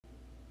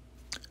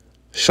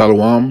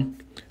Shalom.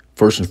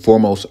 First and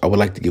foremost, I would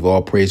like to give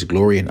all praise,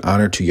 glory, and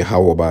honor to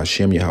Yahweh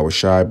Ba'Hashem, Yahweh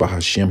Shai,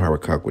 Ba'Hashem,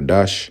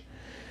 Harakakwadash.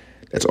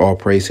 That's all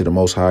praise to the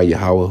Most High,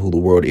 Yahweh, who the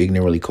world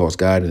ignorantly calls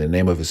God, in the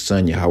name of his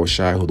Son, Yahweh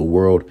Shai, who the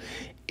world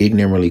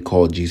ignorantly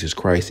called Jesus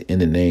Christ, in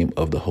the name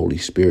of the Holy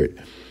Spirit.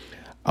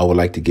 I would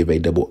like to give a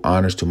double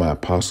honors to my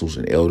apostles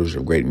and elders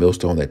of Great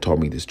Millstone that taught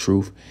me this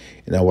truth.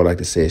 And I would like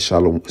to say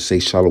shalom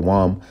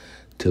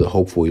to the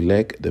hopeful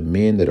elect, the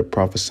men that are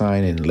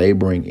prophesying and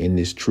laboring in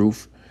this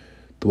truth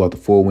throughout the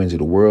four winds of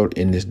the world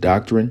in this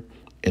doctrine,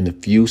 and the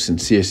few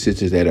sincere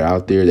sisters that are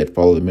out there that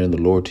follow the men of the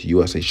Lord. To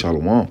you, I say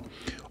shalom.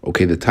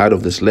 Okay, the title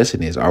of this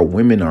lesson is Our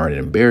Women Are an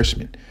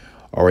Embarrassment.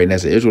 All right, and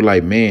as an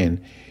Israelite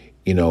man,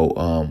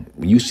 when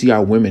you see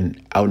our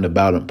women out and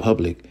about in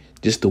public,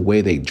 just the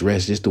way they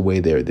dress, just the way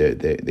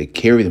they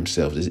carry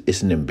themselves,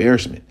 it's an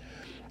embarrassment.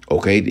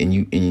 Okay,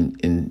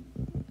 and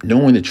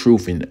knowing the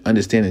truth and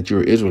understanding that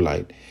you're an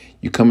Israelite,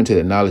 you come into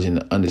the knowledge and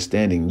the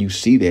understanding, you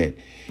see that,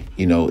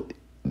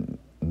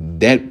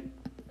 that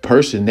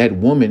person, that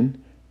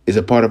woman is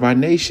a part of our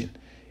nation,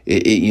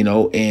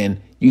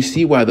 and you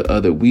see why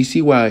we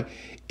see why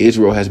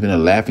Israel has been a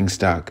laughing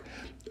stock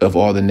of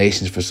all the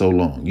nations for so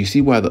long. You see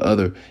why the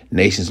other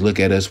nations look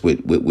at us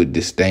with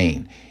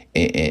disdain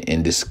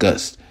and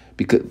disgust,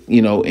 because,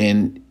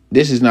 and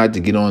this is not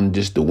to get on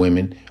just the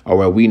women. All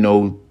right. We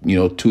know,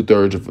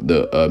 2/3 of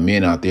the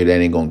men out there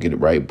that ain't going to get it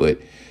right. But,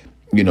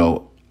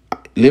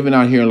 living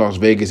out here in Las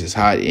Vegas is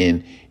hot,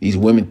 and these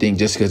women think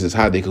just because it's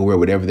hot, they can wear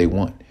whatever they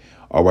want.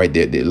 All right,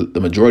 the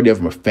majority of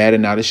them are fat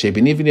and out of shape,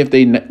 and even if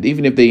they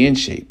in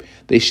shape,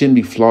 they shouldn't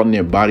be flaunting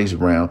their bodies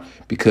around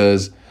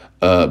because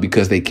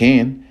they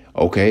can.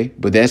 Okay,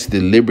 but that's the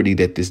liberty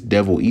that this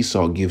devil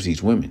Esau gives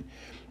these women.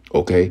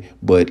 Okay,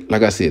 but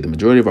like I said, the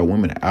majority of our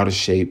women are out of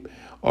shape.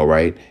 All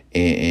right,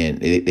 and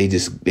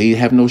they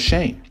have no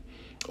shame.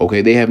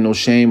 Okay, they have no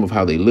shame of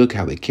how they look,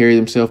 how they carry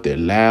themselves. They're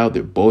loud,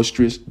 they're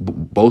boisterous.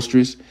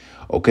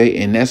 Okay,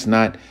 and that's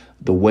not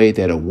the way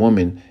that a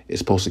woman is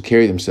supposed to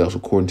carry themselves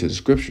according to the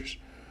scriptures.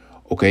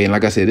 Okay, and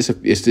like I said,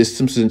 it's just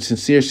some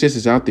sincere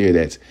sisters out there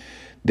that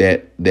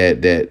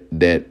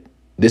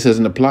this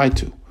doesn't apply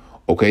to.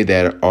 Okay,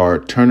 that are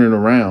turning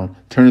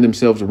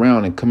themselves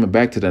around and coming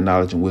back to the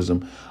knowledge and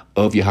wisdom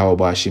of Yahweh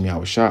Ba'Hashem,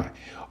 Yahweh Shai.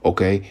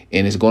 Okay,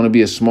 and it's going to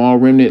be a small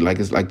remnant, like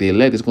the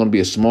elect. It's going to be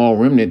a small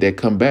remnant that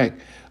come back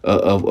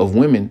of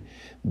women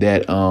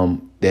that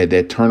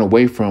turn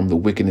away from the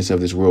wickedness of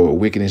this world, or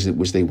wickedness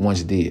which they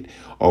once did.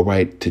 All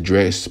right, to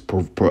dress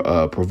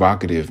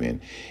provocative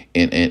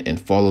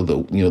and follow the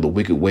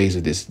wicked ways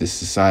of this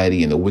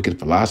society and the wicked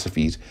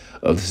philosophies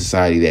of the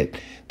society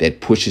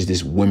that pushes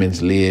this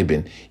women's lib,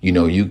 and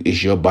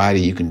it's your body,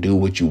 you can do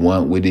what you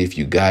want with it if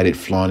you got it,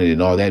 flaunt it,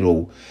 and all that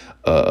old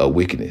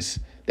wickedness.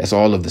 That's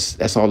all of this.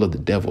 That's all of the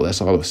devil. That's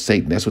all of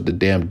Satan. That's what the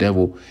damn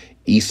devil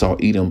Esau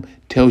Edom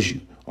tells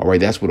you. All right,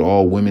 that's what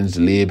all women's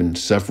lib and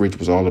suffrage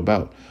was all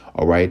about.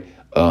 All right,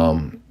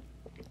 and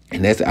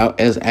that's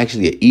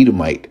actually an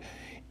Edomite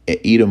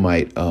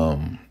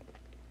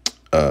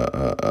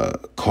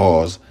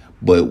cause.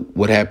 But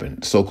what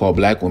happened? So-called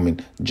black women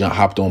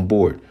hopped on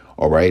board.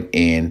 All right,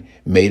 and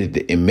made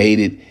it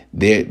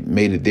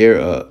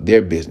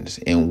their business.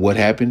 And what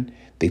happened?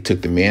 They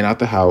took the man out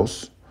the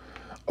house.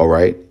 All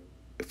right,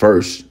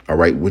 first. All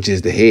right, which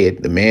is the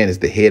head. The man is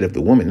the head of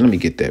the woman. Let me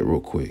get that real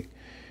quick.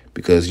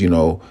 Because,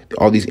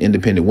 all these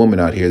independent women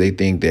out here, they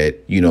think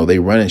that, they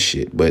running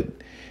shit. But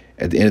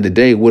at the end of the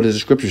day, what does the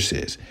scripture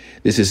says?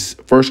 This is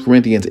 1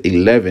 Corinthians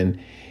 11.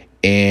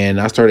 And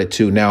I started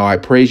to, now I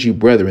praise you,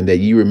 brethren, that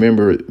you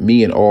remember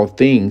me in all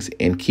things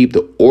and keep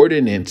the order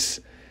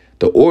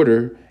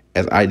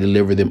as I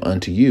deliver them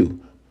unto you.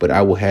 But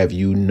I will have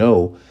you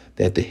know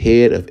that the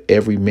head of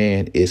every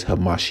man is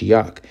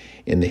Hamashiach,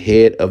 and the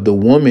head of the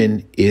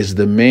woman is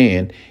the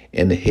man,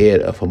 and the head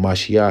of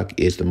Hamashiach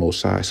is the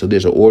Most High. So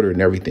there's an order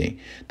in everything.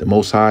 The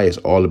Most High is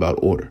all about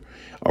order.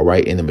 All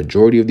right. And the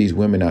majority of these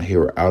women out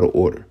here are out of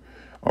order.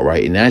 All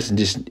right. And that's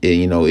just,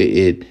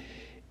 and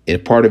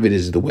part of it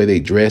is the way they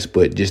dress,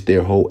 but just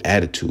their whole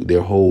attitude,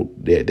 that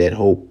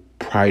whole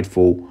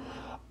prideful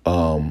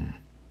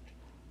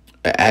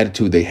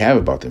attitude they have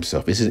about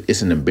themselves.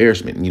 It's an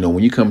embarrassment.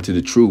 When you come to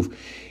the truth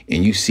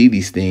and you see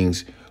these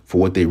things for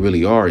what they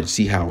really are, and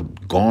see how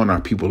gone our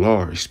people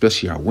are,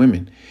 especially our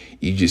women,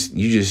 you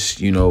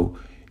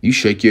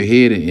shake your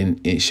head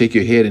and shake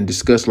your head in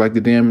disgust like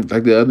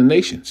the other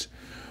nations.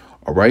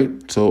 All right.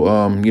 So,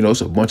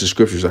 it's a bunch of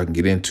scriptures I can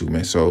get into,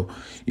 man. So,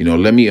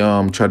 let me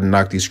try to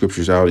knock these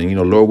scriptures out. And,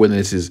 Lord willing,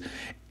 this is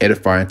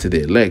edifying to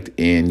the elect.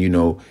 And,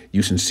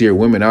 you sincere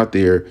women out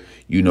there,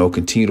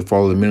 continue to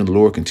follow the men of the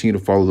Lord, continue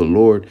to follow the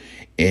Lord.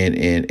 And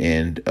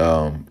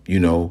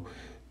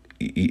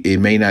it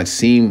may not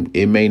seem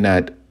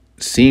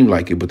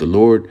like it, but the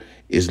Lord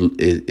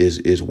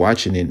is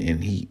watching,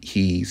 and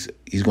he's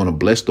going to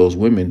bless those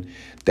women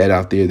that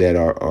out there that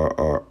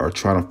are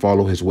trying to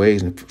follow his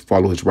ways and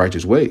follow his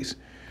righteous ways.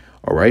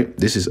 All right.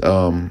 This is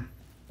the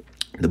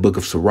book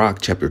of Sirach,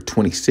 chapter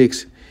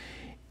 26,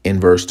 in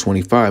verse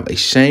 25. A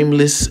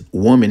shameless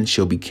woman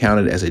shall be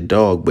counted as a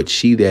dog, but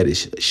she that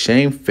is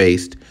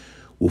shamefaced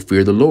will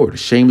fear the Lord.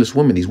 Shameless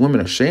women. These women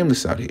are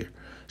shameless out here.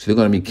 So they're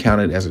going to be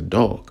counted as a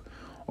dog.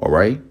 All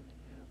right.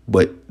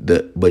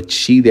 But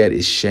she that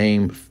is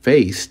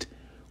shamefaced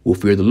will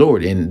fear the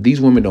Lord. And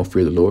these women don't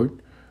fear the Lord.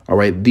 All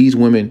right. These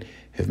women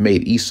have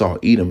made Esau,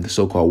 Edom, the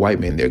so-called white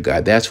man, their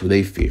God. That's who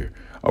they fear.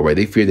 All right.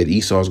 They fear that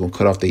Esau is going to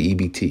cut off their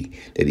EBT,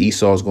 that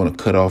Esau is going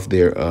to cut off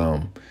their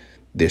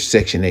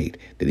Section 8,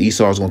 that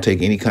Esau is going to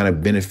take any kind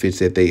of benefits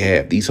that they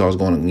have. Esau is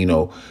going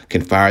to,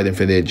 can fire them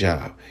for their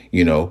job.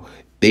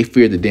 They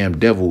fear the damn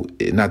devil,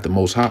 not the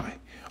Most High.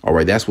 All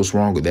right. That's what's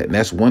wrong with that. And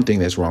that's one thing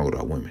that's wrong with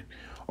our women.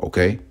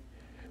 OK,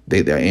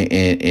 that's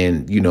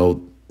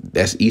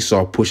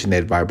Esau pushing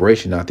that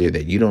vibration out there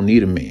that you don't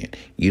need a man.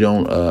 You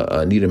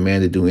don't need a man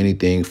to do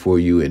anything for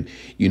you. And,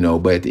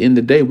 but at the end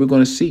of the day, we're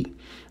going to see.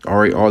 All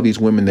right. All these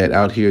women that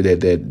out here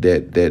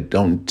that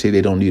don't say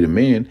they don't need a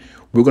man.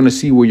 We're going to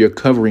see where your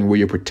covering, where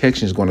your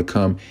protection is going to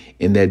come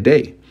in that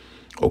day.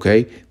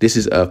 OK, this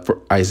is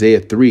for Isaiah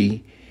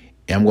 3.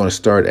 And I'm going to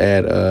start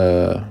at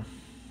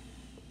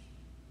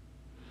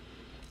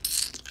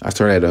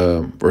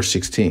verse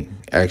 16,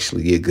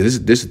 actually. Yeah,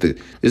 because this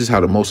is how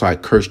the Most High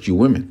cursed you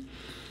women.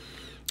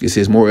 It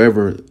says,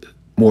 moreover,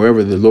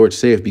 the Lord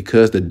saith,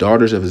 because the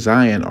daughters of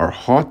Zion are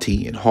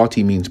haughty, and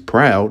haughty means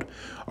proud.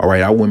 All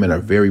right, our women are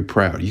very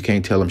proud. You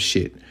can't tell them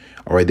shit.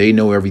 All right, they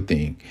know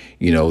everything.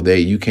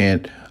 You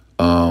can't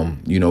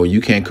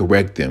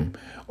correct them.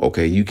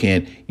 Okay, you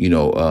can't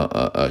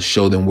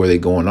show them where they're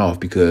going off,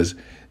 because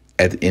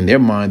in their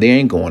mind they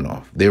ain't going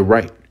off. They're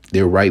right.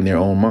 They're right in their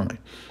own mind.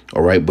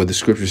 All right, but the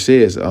scripture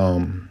says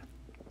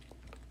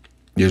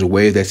there's a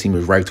way that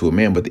seems right to a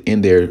man, but the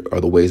end there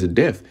are the ways of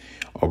death.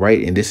 All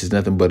right, and this is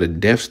nothing but a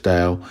death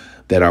style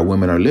that our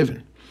women are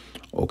living.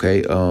 Okay,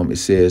 it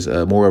says,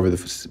 moreover,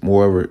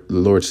 the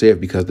Lord saith,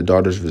 because the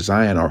daughters of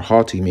Zion are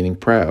haughty, meaning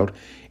proud,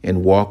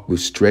 and walk with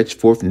stretched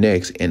forth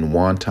necks and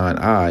wanton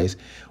eyes,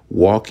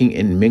 walking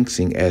and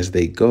mincing as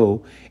they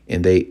go,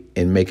 and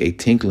make a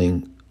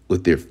tinkling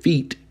with their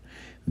feet.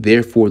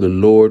 Therefore, the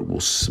Lord will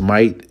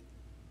smite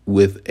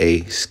with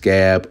a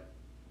scab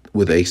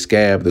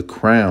the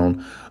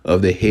crown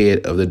of the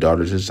head of the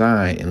daughters of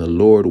Zion, and the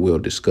Lord will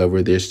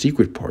discover their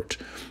secret parts.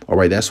 All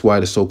right, that's why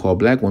the so-called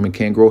black women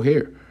can't grow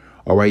hair.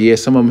 All right, yeah,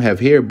 some of them have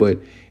hair, but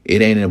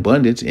it ain't in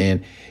abundance.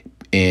 And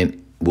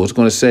what's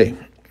going to say?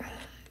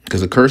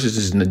 Because the curses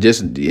is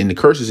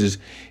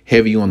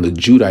heavy on the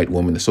Judite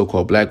woman, the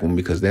so-called black woman,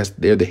 because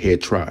they're the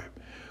head tribe.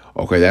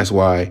 Okay, that's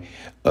why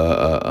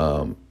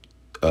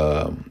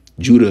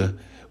Judah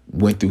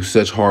went through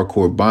such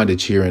hardcore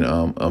bondage here in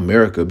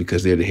America,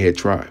 because they're the head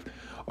tribe.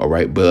 All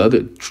right.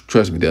 But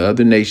trust me, the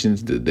other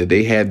nations,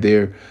 they had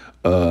their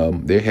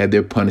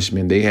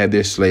punishment. They had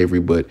their slavery.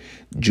 But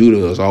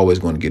Judah is always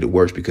going to get it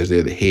worse because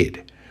they're the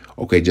head.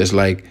 OK, just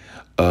like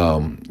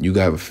you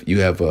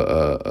have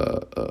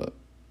a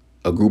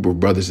group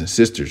of brothers and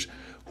sisters.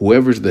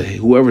 Whoever's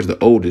the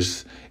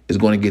oldest is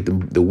going to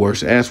get the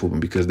worst ass whooping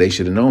because they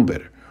should have known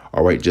better.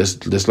 All right.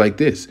 Just like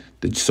this,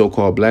 the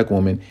so-called black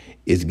woman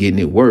is getting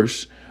it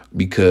worse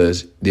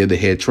because they're the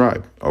head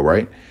tribe. All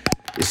right.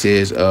 It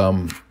says,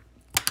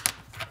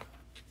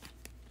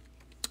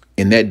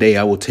 in that day,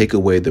 I will take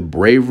away the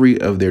bravery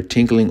of their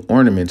tinkling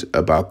ornaments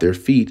about their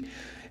feet,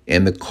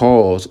 and the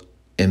cauls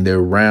and their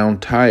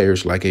round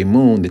tires like a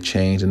moon, the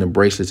chains and the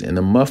bracelets and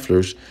the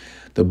mufflers,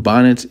 the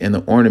bonnets and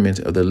the ornaments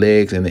of the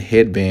legs and the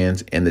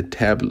headbands and the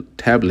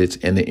tablets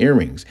and the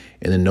earrings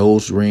and the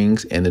nose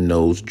rings and the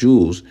nose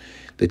jewels,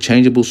 the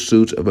changeable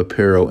suits of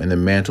apparel and the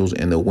mantles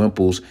and the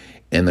wimples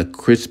and the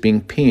crisping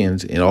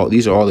pins, and all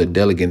these are all the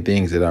delicate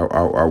things that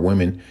our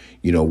women,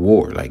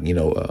 wore, like,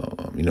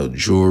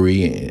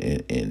 jewelry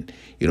and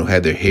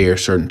had their hair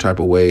certain type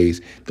of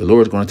ways. The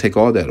Lord's going to take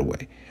all that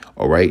away.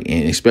 All right.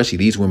 And especially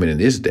these women in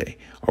this day.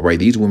 All right.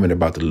 These women are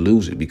about to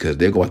lose it because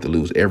they're going to have to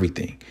lose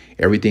everything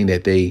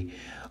that they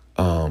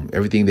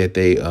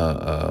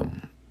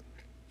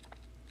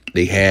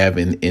have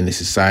in the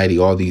society,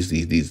 all these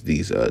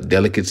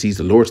delicacies.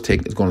 The Lord's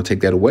is going to take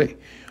that away.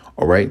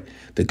 All right.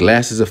 The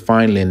glasses of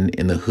fine linen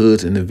and the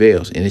hoods and the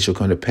veils. And it shall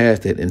come to pass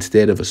that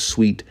instead of a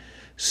sweet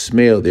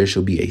smell, there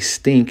shall be a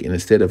stink, and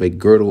instead of a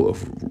girdle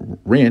of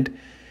rent,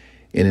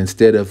 and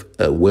instead of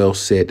a well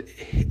set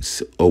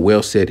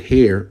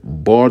hair,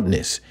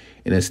 baldness,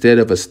 and instead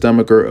of a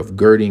stomacher of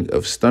girding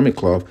of stomach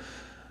cloth,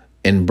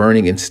 and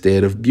burning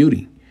instead of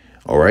beauty.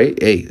 All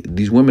right. Hey,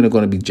 these women are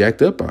going to be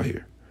jacked up out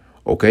here.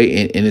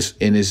 OK, and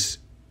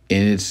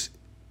it's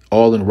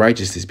all in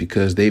righteousness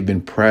because they've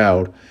been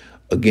proud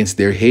against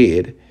their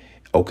head.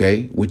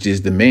 OK, which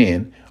is the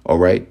man. All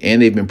right.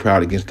 And they've been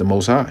proud against the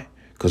Most High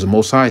because the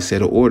Most High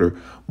set an order.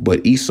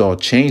 But Esau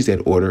changed that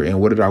order. And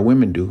what did our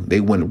women do?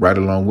 They went right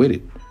along with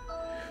it.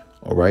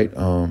 All right.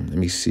 Let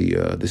me see.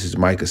 This is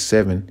Micah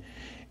 7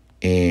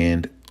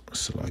 and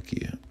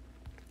Salakia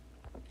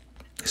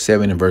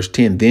 7 and verse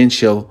 10. Then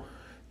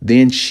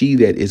she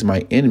that is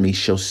my enemy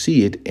shall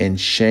see it, and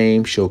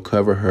shame shall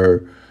cover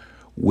her,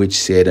 which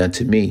said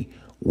unto me,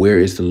 where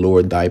is the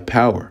Lord thy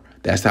power?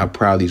 That's how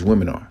proud these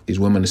women are. These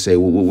women say,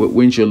 well,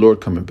 when's your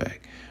Lord coming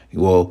back?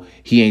 Well,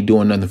 he ain't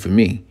doing nothing for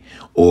me.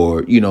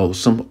 or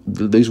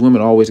these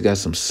women always got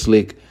some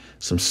slick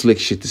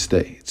shit to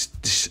say.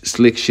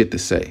 Slick shit to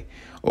say.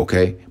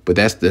 Okay, but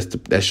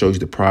that shows you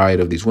the pride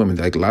of these women,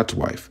 like Lot's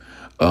wife.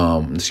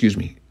 Excuse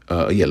me.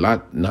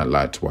 Not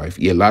Lot's wife.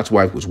 Yeah, Lot's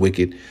wife was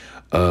wicked.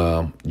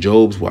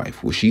 Job's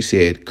wife, where she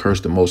said,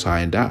 "Curse the Most High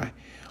and die."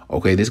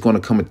 Okay, there's going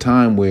to come a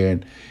time where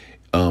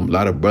a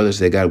lot of brothers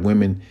that got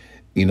women,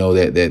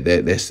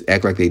 that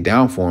act like they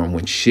down for them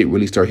when shit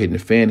really start hitting the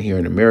fan here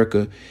in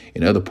America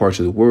and other parts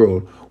of the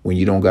world. When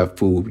you don't got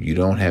food, you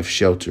don't have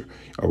shelter,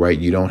 all right,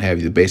 you don't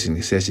have the basic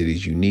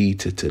necessities you need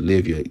to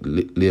live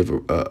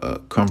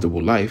a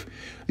comfortable life.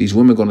 These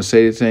women are going to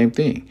say the same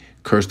thing: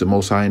 curse the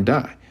Most High and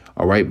die.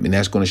 All right, and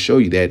that's going to show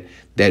you that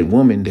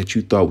woman that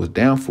you thought was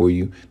down for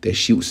you, that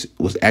she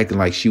was acting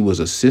like she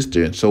was a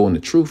sister, and so in the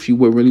truth, she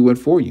really went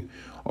for you.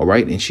 All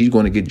right, and she's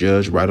going to get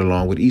judged right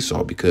along with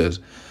Esau, because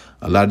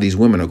a lot of these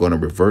women are going to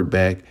revert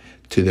back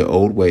to their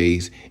old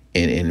ways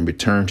and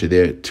return to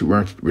their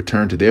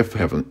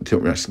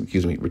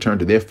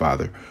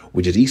father,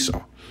 which is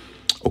Esau.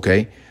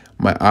 Okay,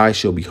 my eyes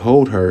shall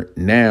behold her.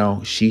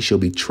 Now she shall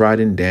be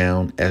trodden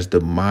down as the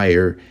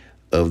mire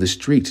of the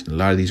streets. And a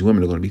lot of these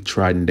women are going to be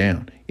trodden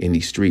down in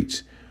these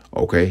streets.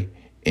 Okay,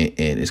 and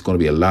it's going to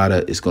be a lot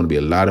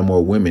of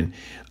more women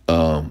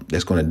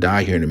that's going to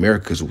die here in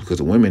America because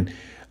the women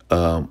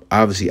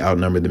obviously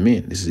outnumber the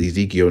men. This is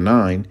Ezekiel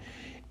 9,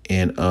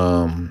 and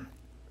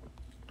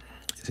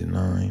is it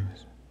 9?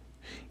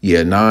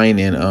 Yeah, 9,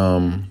 and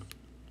I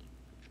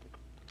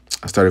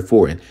started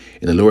 4. And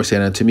the Lord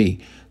said unto me,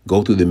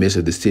 go through the midst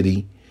of the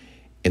city,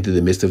 into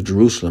the midst of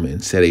Jerusalem,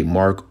 and set a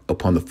mark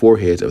upon the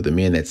foreheads of the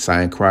men that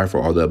sigh and cry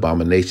for all the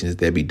abominations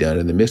that be done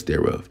in the midst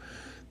thereof.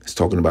 It's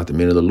talking about the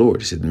men of the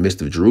Lord. It's in the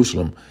midst of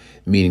Jerusalem,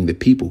 meaning the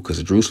people,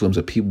 because Jerusalem's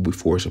a people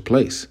before it's a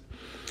place.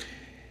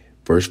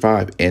 Verse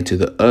 5, and to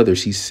the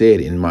others he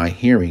said in my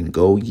hearing,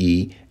 go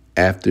ye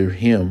after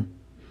him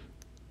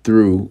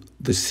through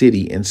the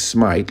city and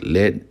smite,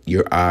 let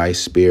your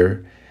eyes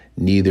spare,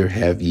 neither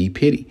have ye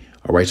pity.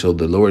 All right, so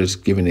the Lord is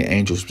giving the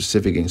angel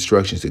specific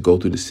instructions to go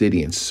through the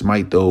city and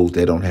smite those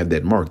that don't have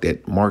that mark.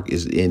 That mark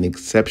is an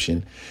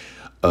exception,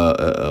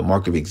 a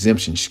mark of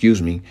exemption,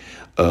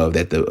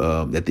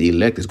 that the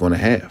elect is going to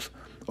have.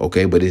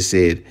 Okay, but it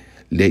said,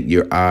 let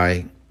your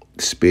eye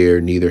spare,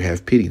 neither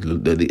have pity.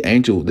 The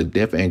angel, the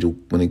death angel,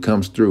 when it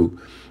comes through,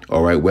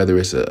 all right, whether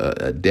it's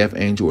a death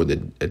angel or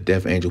a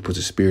death angel puts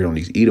a spirit on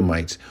these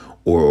Edomites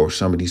or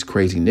some of these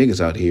crazy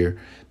niggas out here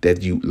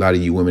that a lot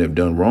of you women have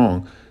done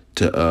wrong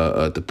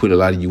to put a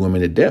lot of you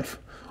women to death.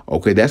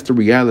 Okay, that's the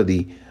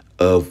reality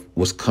of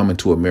what's coming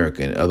to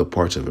America and other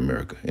parts of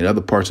America and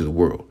other parts of the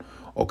world.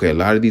 Okay, a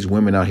lot of these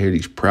women out here,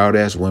 these proud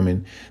ass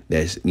women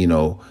that's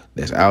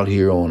out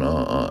here on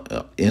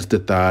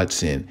Insta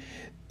thoughts, and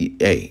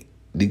hey,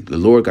 the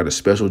Lord got a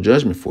special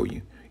judgment for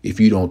you if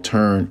you don't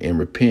turn and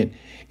repent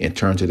and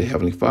turn to the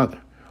Heavenly Father.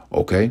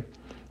 Okay,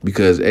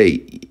 because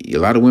hey, a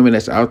lot of women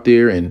that's out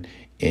there and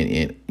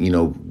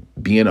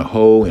being a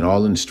hoe and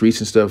all in the streets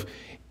and stuff,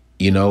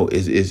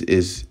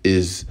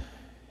 is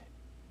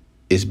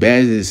as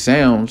bad as it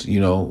sounds,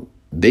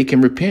 they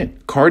can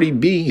repent. Cardi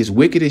B, as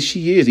wicked as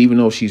she is, even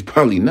though she's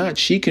probably not,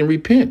 she can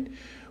repent.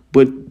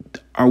 But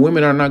our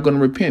women are not going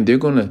to repent. They're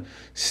going to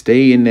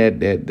stay in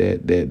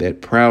that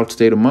proud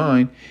state of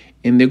mind,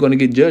 and they're going to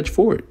get judged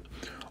for it.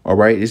 All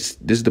right, this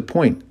is the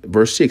point.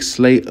 Verse 6,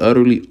 slay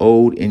utterly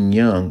old and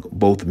young,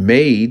 both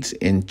maids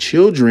and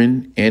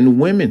children and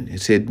women.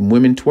 It said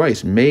women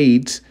twice,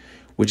 maids,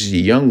 which is a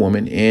young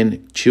woman,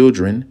 and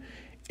children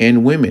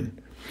and women.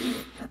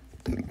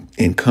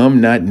 And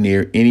come not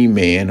near any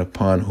man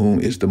upon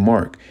whom is the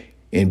mark,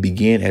 and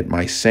begin at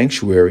my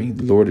sanctuary,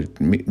 the Lord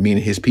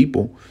meaning his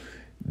people.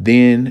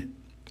 Then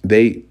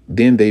they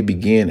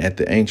begin at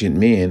the ancient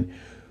men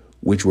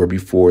which were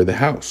before the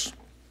house.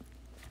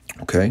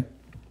 Okay.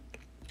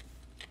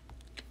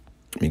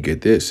 Let me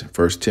get this.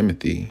 1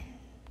 Timothy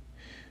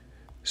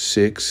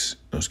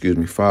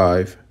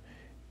 5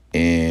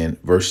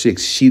 and verse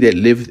 6. She that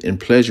liveth in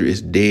pleasure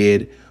is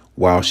dead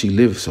while she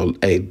liveth. So,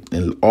 hey,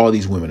 and all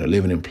these women are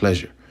living in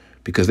pleasure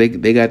because they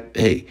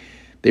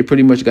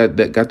pretty much got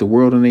the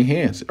world in their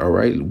hands. All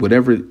right.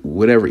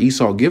 Whatever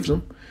Esau gives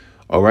them.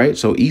 All right.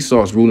 So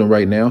Esau's ruling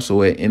right now.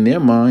 So in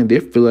their mind, they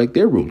feel like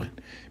they're ruling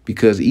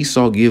because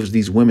Esau gives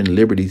these women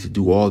liberty to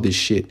do all this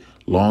shit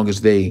long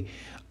as they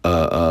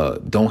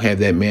don't have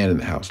that man in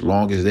the house,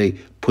 long as they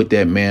put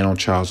that man on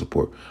child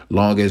support,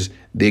 long as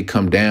they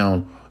come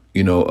down,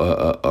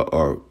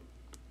 or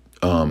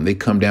they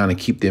come down and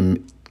keep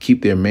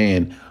their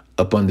man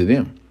up under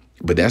them.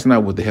 But that's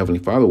not what the Heavenly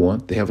Father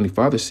wants. The Heavenly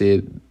Father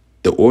said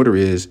the order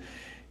is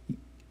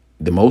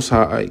the Most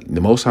High,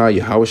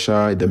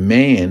 Yahushua, the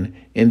man,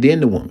 and then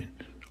the woman.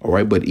 All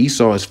right. But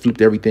Esau has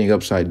flipped everything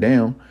upside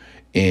down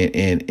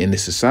and in the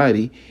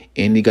society.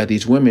 And he got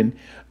these women,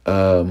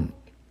 trying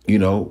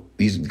to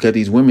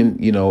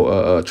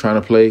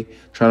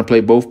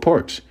play both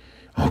parts.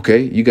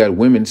 Okay. You got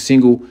women,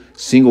 single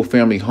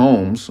family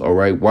homes. All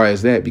right. Why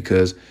is that?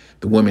 Because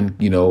the woman,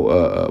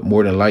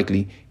 more than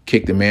likely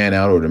kicked the man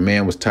out, or the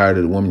man was tired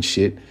of the woman's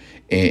shit.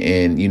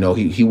 and he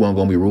wasn't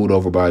gonna be ruled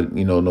over by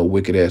no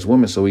wicked ass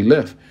woman, so he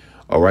left.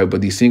 All right,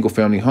 but these single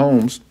family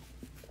homes,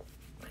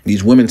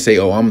 these women say,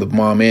 "Oh, I'm the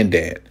mom and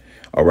dad."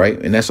 All right,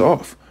 and that's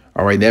off.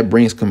 All right, that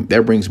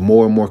brings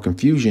more and more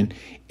confusion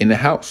in the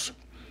house.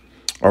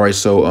 All right,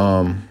 so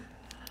let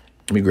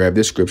me grab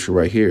this scripture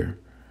right here,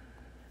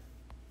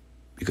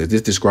 because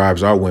this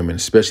describes our women,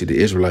 especially the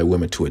Israelite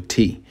women, to a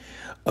T.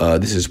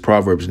 This is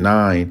Proverbs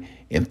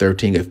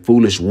 9:13. A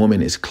foolish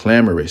woman is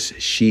clamorous.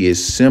 She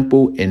is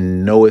simple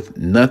and knoweth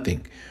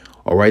nothing.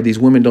 All right. These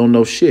women don't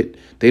know shit.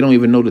 They don't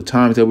even know the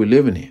times that we're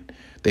living in.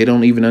 They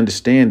don't even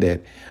understand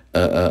that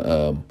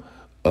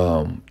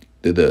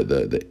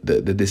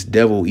this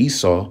devil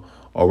Esau,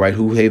 all right,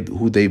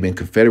 who they've been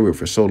confederate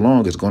for so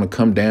long, is going to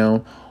come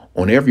down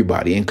on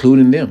everybody,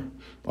 including them.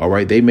 All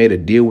right. They made a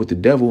deal with the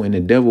devil, and the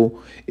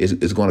devil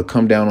is going to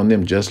come down on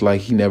them just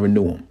like he never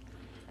knew them.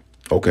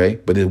 OK,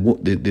 but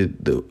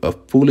a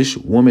foolish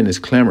woman is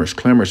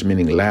clamorous,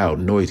 meaning loud,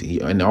 noisy.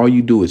 And all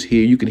you do is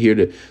hear. You can hear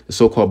the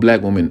so-called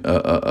black woman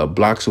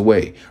blocks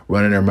away,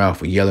 running her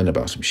mouth or yelling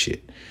about some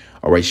shit.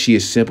 All right. She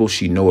is simple.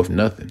 She knoweth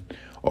nothing.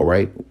 All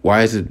right.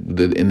 Why is it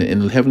in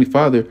the Heavenly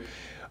Father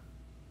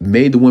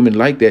made the woman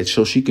like that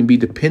so she can be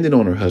dependent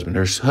on her husband?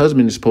 Her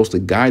husband is supposed to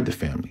guide the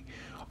family.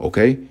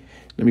 OK,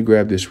 let me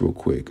grab this real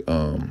quick.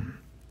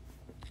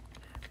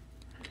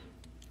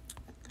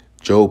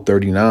 Job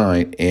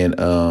 39, and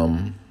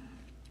I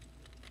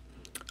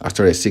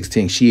start at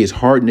 16. She is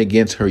hardened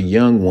against her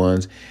young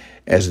ones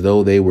as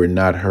though they were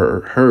not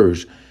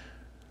hers.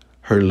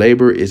 Her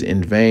labor is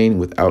in vain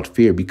without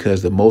fear,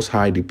 because the Most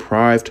High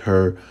deprived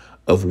her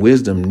of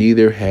wisdom,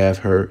 neither have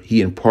he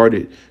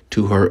imparted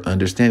to her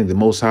understanding. The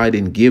Most High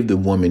didn't give the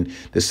woman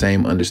the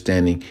same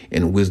understanding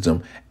and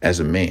wisdom as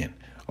a man.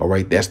 All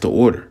right, that's the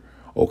order.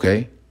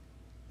 OK.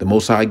 The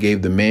Most High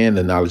gave the man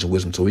the knowledge and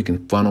wisdom so he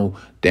can funnel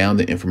down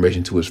the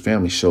information to his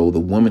family, so the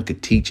woman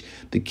could teach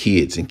the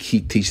kids and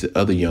teach the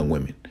other young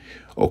women.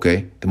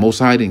 OK, the Most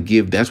High didn't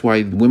give. That's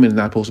why women are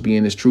not supposed to be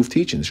in this truth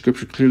teaching. The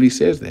scripture clearly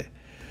says that.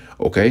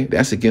 OK,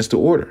 that's against the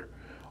order.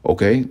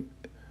 OK,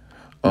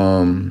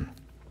 let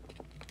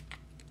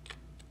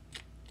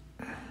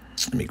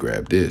me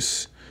grab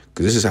this,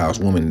 because this is how it's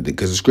woman,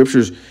 because the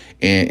scriptures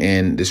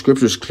and the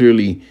scriptures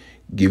clearly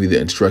give you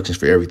the instructions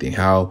for everything,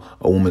 how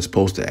a woman's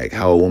supposed to act,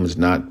 how a woman's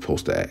not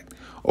supposed to act.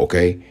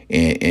 OK,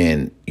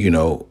 and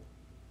a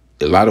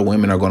lot of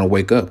women are going to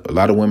wake up. A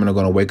lot of women are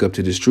going to wake up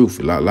to this truth.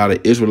 A lot of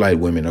Israelite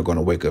women are going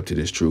to wake up to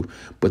this truth.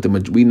 But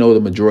we know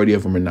the majority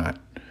of them are not.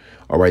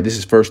 All right, this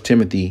is 1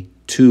 Timothy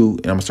 2,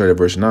 and I'm going to start at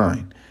verse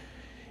 9.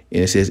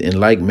 And it says, in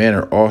like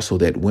manner also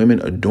that women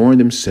adorn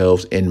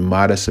themselves in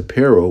modest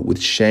apparel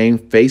with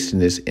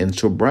shamefacedness and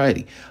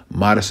sobriety.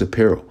 Modest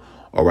apparel.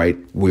 All right,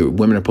 where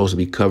women are supposed to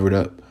be covered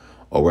up.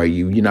 All right,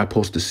 you're not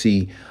supposed to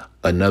see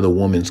another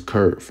woman's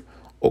curve.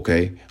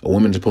 OK, a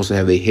woman's supposed to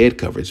have their head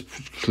covered. It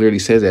clearly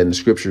says that in the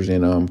scriptures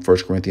in 1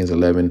 Corinthians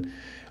 11,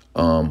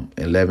 and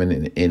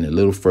a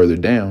little further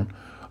down,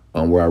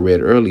 where I read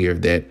earlier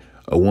that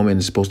a woman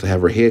is supposed to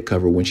have her head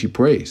covered when she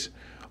prays.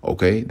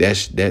 OK,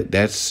 that's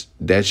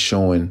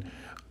showing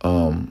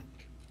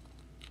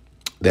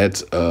she's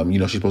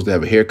supposed to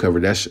have her hair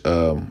covered. That's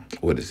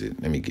what is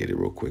it? Let me get it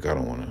real quick. I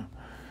don't want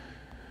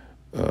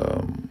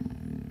to.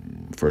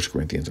 1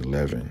 Corinthians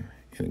 11,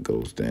 and it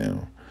goes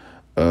down.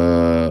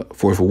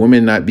 For if a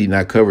woman be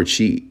not covered,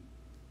 1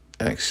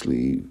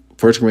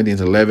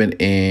 Corinthians 11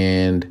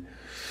 and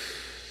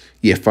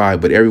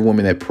 5. But every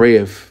woman that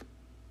prayeth,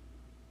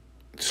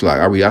 so like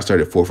I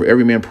started at 4. For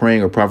every man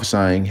praying or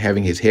prophesying,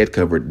 having his head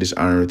covered,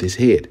 dishonoreth his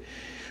head.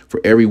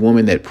 For every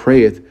woman that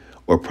prayeth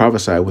or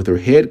prophesieth with her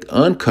head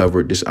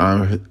uncovered,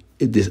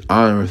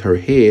 dishonoreth her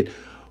head.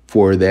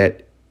 For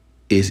that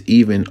is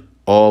even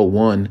all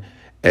one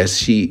as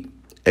she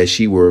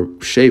were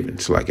shaven.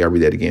 So like I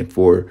read that again.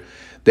 For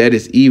that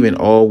is even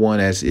all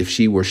one as if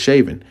she were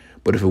shaven.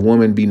 But if a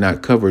woman be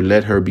not covered,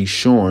 let her be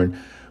shorn.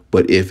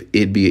 But if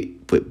it be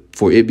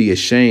a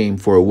shame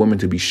for a woman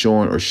to be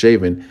shorn or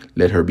shaven,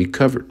 let her be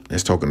covered.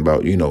 That's talking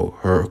about,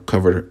 her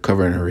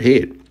covering her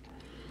head.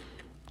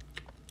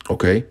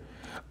 Okay.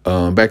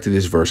 Back to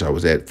this verse I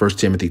was at, 1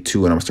 Timothy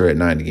 2, and I'm going to start at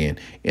 9 again.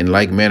 In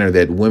like manner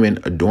that women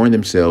adorn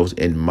themselves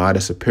in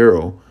modest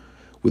apparel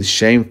with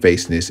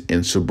shamefacedness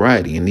and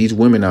sobriety. And these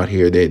women out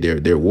here,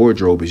 their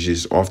wardrobe is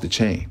just off the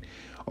chain.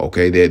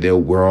 Okay,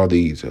 they'll wear all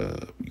these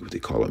what they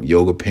call them,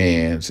 yoga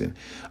pants, and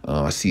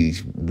I see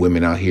these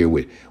women out here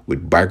with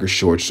biker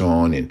shorts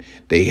on, and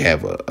they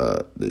have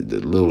the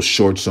little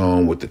shorts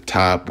on with the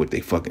top with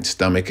their fucking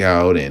stomach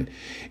out, and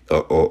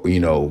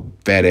or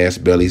fat ass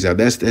bellies out.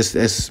 That's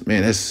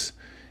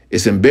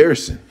it's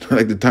embarrassing.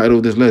 Like the title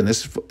of this lesson,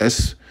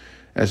 that's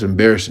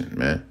embarrassing,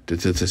 man. To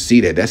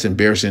see that, that's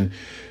embarrassing.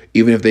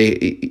 Even if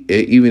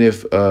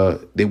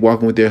they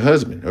walking with their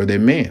husband or their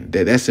man,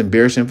 that's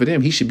embarrassing for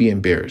them. He should be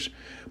embarrassed.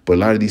 But a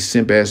lot of these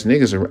simp ass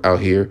niggas are out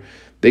here.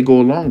 They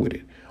go along with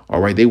it. All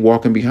right, they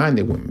walking behind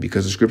their women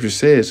because the scripture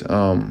says,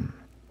 women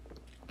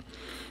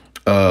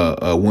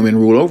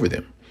rule over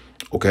them.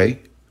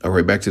 Okay. All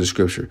right. Back to the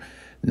scripture.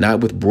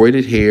 not with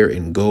broided hair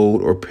and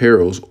gold or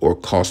pearls or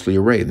costly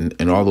array.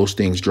 And all those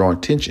things draw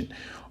attention.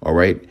 All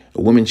right.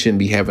 A woman shouldn't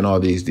be having all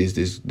these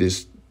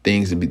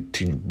things to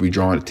be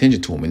drawing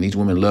attention to them. And these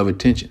women love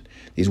attention.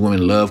 These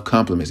women love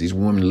compliments. These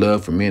women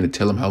love for men to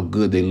tell them how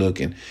good they look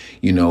and,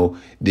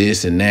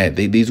 this and that.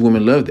 These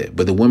women love that.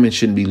 But the woman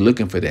shouldn't be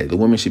looking for that. The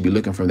woman should be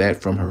looking for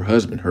that from her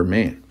husband, her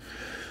man.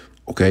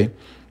 Okay.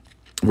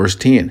 Verse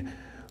 10,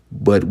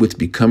 but which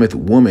becometh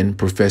woman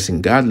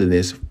professing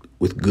godliness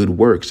with good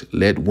works.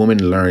 Let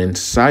woman learn in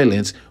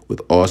silence with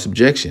all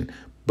subjection.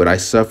 But I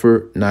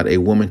suffer not a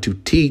woman to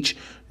teach,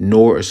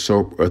 nor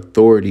usurp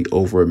authority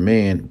over a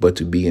man, but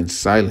to be in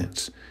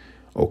silence.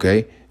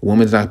 Okay? A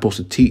woman's not supposed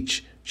to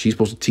teach. She's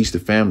supposed to teach the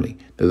family,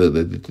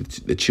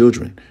 the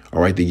children,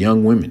 all right, the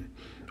young women.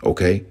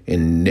 Okay?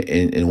 And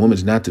a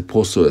woman's not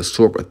supposed to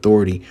usurp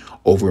authority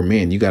over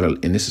men. You got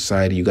in this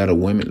society, you got a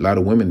lot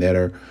of women that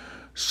are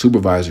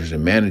supervisors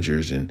and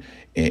managers and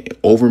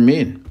over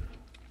men.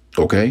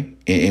 Okay.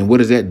 And what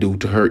does that do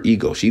to her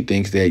ego? She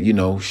thinks that,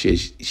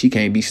 she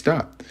can't be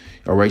stopped.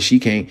 All right. She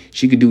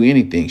could do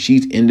anything.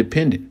 She's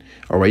independent.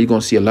 All right. You're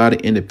going to see a lot of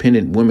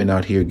independent women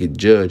out here get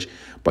judged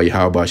by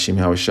Yahweh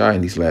Shem Shai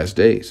in these last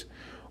days.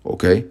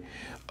 Okay.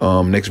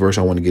 Next verse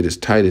I want to get is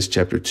Titus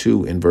chapter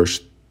 2 and I'm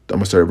going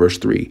to start at verse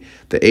 3.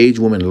 The aged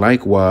woman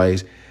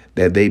likewise,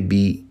 that they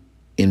be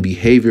in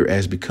behavior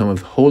as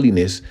becometh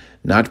holiness,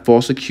 not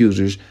false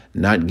accusers,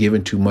 not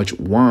given to much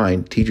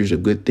wine, teachers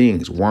of good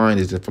things. Wine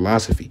is the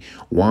philosophy.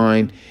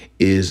 Wine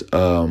is,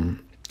 and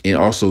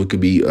also it could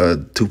be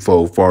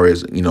twofold as far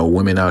as,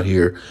 women out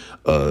here.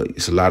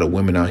 It's a lot of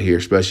women out here,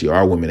 especially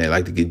our women, that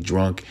like to get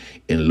drunk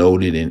and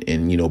loaded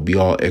and be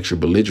all extra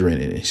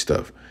belligerent and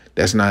stuff.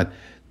 That's not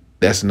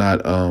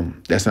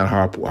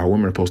how our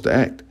women are supposed to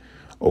act.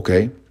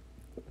 Okay.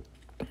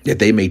 That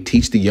they may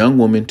teach the young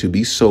woman to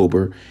be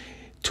sober,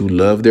 to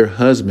love their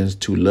husbands,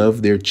 to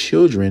love their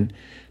children,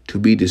 to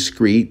be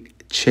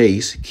discreet,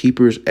 chaste,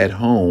 keepers at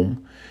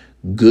home,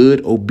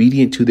 good,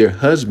 obedient to their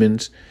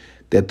husbands,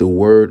 that the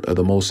word of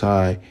the Most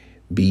High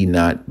be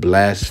not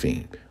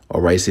blasphemed. All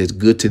right, it says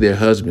good to their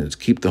husbands,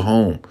 keep the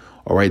home.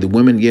 All right, the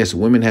women, yes,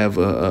 women have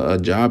a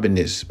job in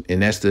this,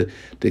 and that's to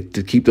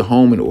keep the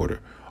home in order.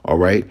 All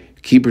right,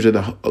 keepers of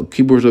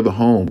the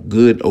home,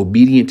 good,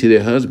 obedient to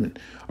their husband.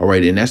 All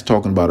right. And that's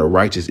talking about a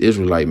righteous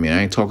Israelite, man.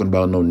 I ain't talking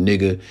about no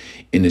nigga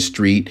in the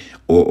street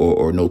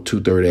or no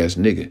 2/3 ass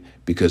nigga,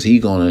 because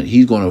he's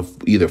gonna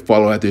either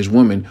follow after his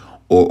woman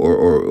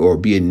or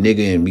be a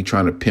nigga and be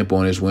trying to pimp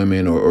on his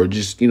women or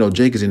just,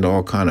 Jake is into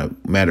all kind of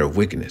matter of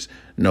wickedness.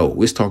 No,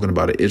 we're talking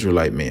about an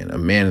Israelite man, a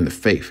man in the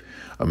faith,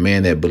 a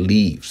man that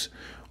believes.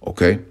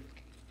 OK.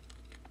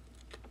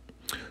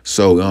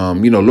 So,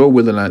 Lord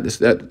willing,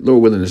 this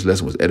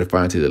lesson was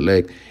edifying to the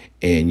elect.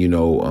 And,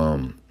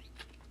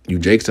 you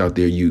Jakes out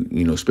there,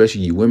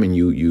 especially you women,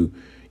 you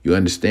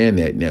understand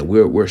that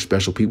we're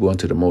special people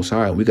unto the Most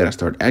High, and we got to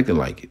start acting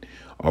like it.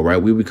 All right.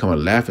 We become a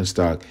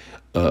laughingstock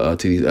to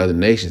these other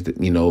nations that,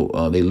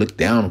 they look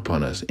down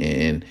upon us.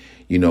 And,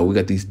 we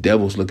got these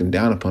devils looking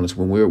down upon us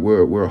when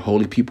we're a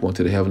holy people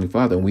unto the Heavenly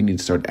Father. And we need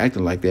to start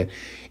acting like that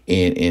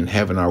and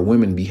having our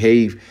women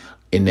behave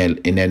in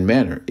that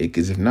manner,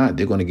 because if not,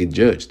 they're going to get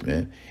judged,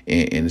 man.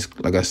 And it's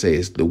like I say,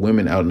 it's the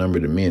women outnumber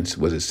the men.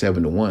 Was it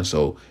 7-1?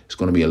 So it's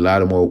going to be a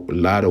lot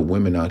of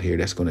women out here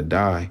that's going to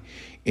die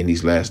in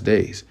these last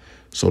days.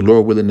 So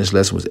Lord willing, this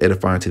lesson was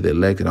edifying to the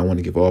elect, and I want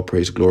to give all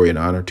praise, glory, and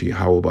honor to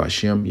Yahweh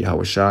Ba'Shem,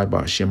 Yahweh Shai,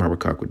 Ba'Shem,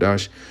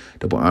 Harakakwadash,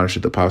 double honor to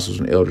the apostles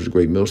and elders of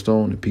Great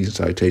Millstone, and peace and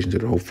salutation to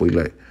the hopeful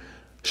elect.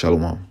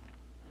 Shalom.